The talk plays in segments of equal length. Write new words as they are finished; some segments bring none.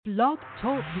Blog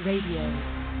Talk Radio.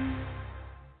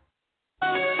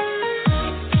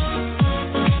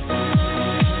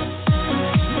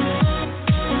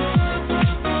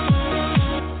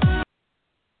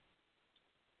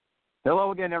 Hello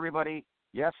again, everybody.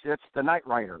 Yes, it's the Night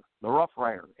Rider, the Rough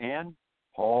Rider, and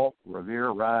Paul Revere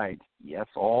Ride. Yes,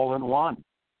 all in one.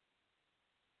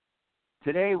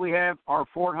 Today we have our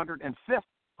 405th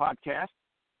podcast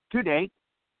to date,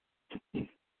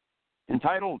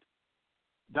 entitled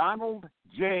Donald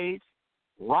J's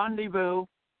Rendezvous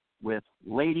with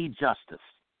Lady Justice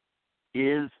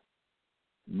is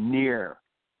near.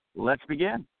 Let's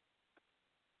begin.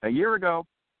 A year ago,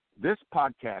 this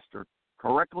podcaster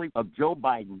correctly of Joe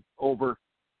Biden over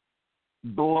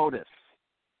BLOTUS.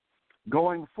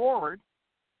 Going forward,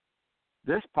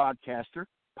 this podcaster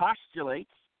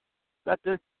postulates that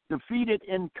the defeated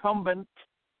incumbent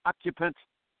occupant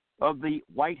of the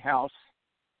White House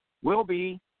will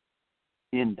be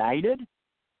indicted,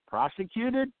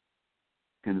 prosecuted,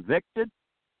 convicted,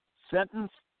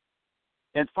 sentenced,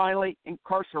 and finally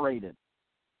incarcerated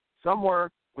somewhere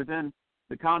within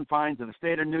the confines of the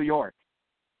state of New York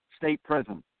state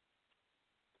prison,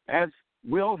 as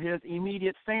will his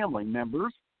immediate family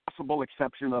members, possible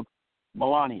exception of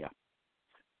Melania.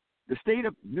 The state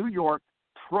of New York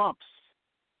trumps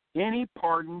any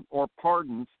pardon or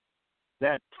pardons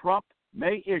that Trump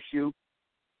may issue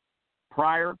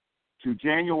prior to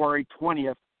January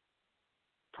 20th,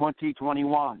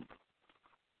 2021.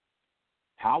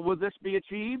 How will this be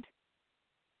achieved?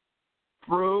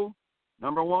 Through,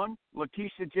 number one,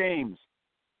 Letitia James,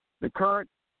 the current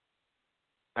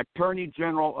Attorney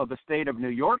General of the state of New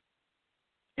York,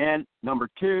 and number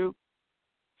two,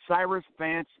 Cyrus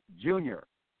Vance Jr.,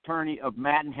 attorney of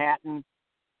Manhattan,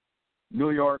 New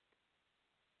York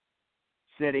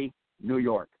City, New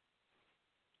York.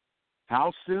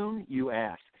 How soon, you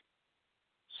ask?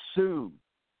 Soon,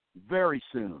 very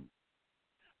soon.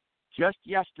 Just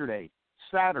yesterday,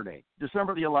 Saturday,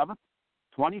 December the 11th,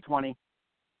 2020,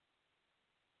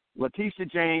 Letitia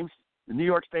James, the New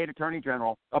York State Attorney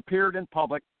General, appeared in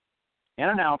public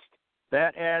and announced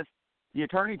that as the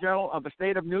Attorney General of the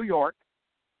state of New York,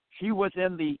 she was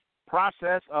in the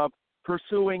process of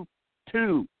pursuing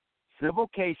 2 civil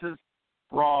cases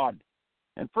fraud.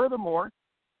 And furthermore,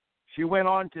 she went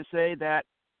on to say that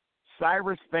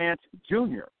Cyrus Vance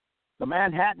Jr., the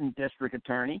Manhattan District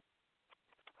Attorney,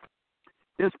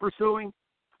 is pursuing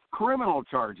criminal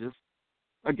charges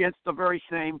against the very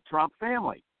same Trump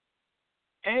family.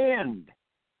 And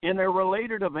in a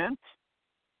related event,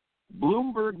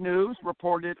 Bloomberg News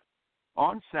reported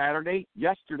on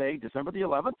yesterday, December the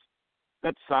 11th,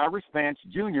 that Cyrus Vance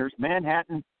Jr.'s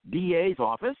Manhattan DA's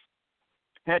office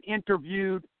had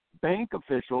interviewed bank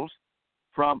officials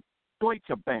from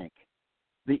Deutsche Bank,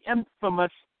 the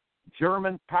infamous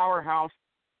German powerhouse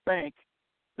bank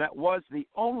that was the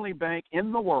only bank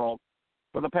in the world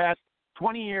for the past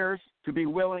 20 years to be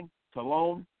willing to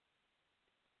loan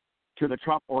to the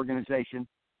Trump organization,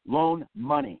 loan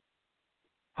money,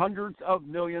 hundreds of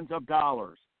millions of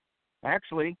dollars.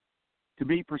 Actually, to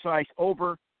be precise,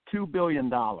 over $2 billion.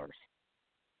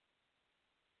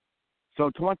 So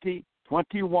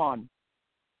 2021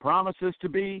 promises to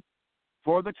be,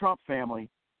 for the Trump family,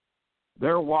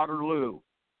 their Waterloo.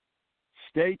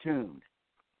 Stay tuned.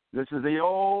 This is the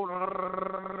old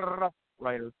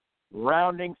writer,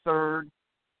 rounding third,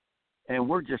 and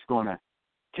we're just going to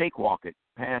cakewalk it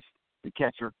past the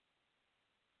catcher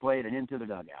plate and into the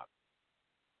dugout.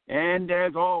 And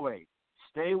as always,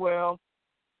 stay well,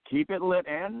 keep it lit,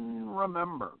 and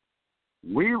remember,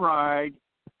 we ride,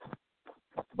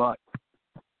 but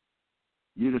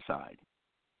you decide.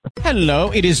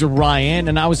 Hello, it is Ryan,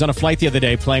 and I was on a flight the other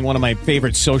day playing one of my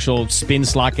favorite social spin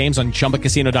slot games on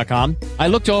ChumbaCasino.com. I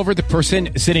looked over at the person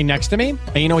sitting next to me,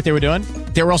 and you know what they were doing?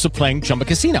 They were also playing Chumba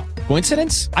Casino.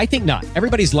 Coincidence? I think not.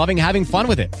 Everybody's loving having fun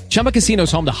with it. Chumba Casino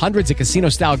is home to hundreds of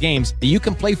casino-style games that you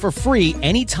can play for free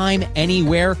anytime,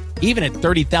 anywhere, even at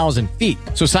 30,000 feet.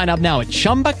 So sign up now at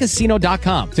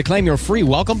ChumbaCasino.com to claim your free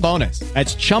welcome bonus.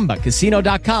 That's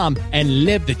ChumbaCasino.com and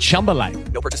live the Chumba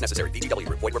life. No purchase necessary. VGW.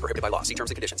 Void where prohibited by law. See terms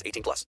and conditions. 18+.